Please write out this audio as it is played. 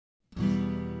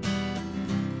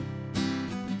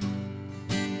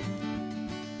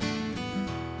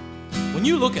When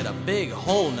you look at a big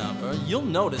whole number, you'll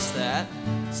notice that,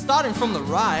 starting from the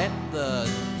right, the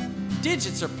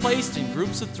digits are placed in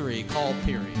groups of 3 called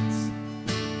periods.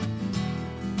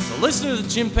 So listen to the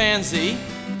chimpanzee,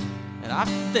 and I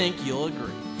think you'll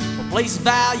agree. For place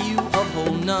value of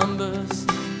whole numbers,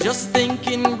 just think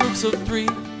in groups of 3.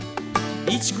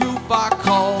 Each group are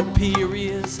called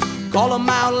periods. Call them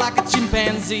out like a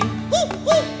chimpanzee.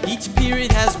 Each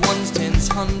period has ones, tens,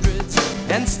 hundreds,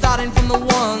 and starting from the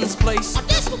ones place,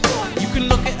 you can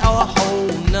look at a whole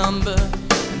number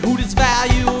and who does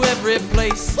value every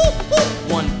place.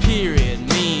 1 period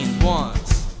means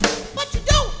ones, but you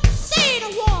don't say the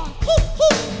one.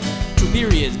 2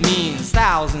 periods means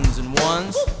thousands and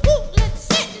ones. Let's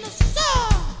sit in the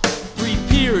sun. 3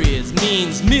 periods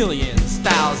means millions,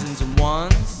 thousands and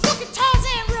ones. Look at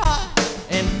Tarzan run.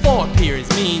 And 4 periods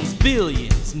means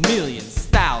billions, millions,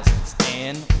 thousands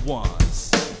and ones.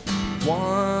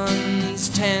 Ones,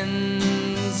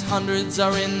 tens, hundreds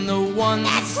are in the ones.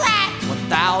 That's right.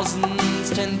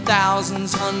 1,000s,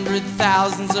 10,000s,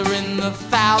 100,000s are in the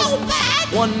thousands. No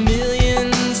bad. 1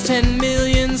 millions, 10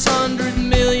 millions, 100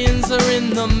 millions are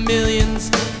in the millions.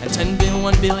 And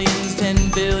 1 billions, 10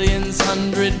 billions,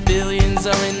 100 billions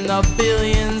are in the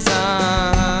billions.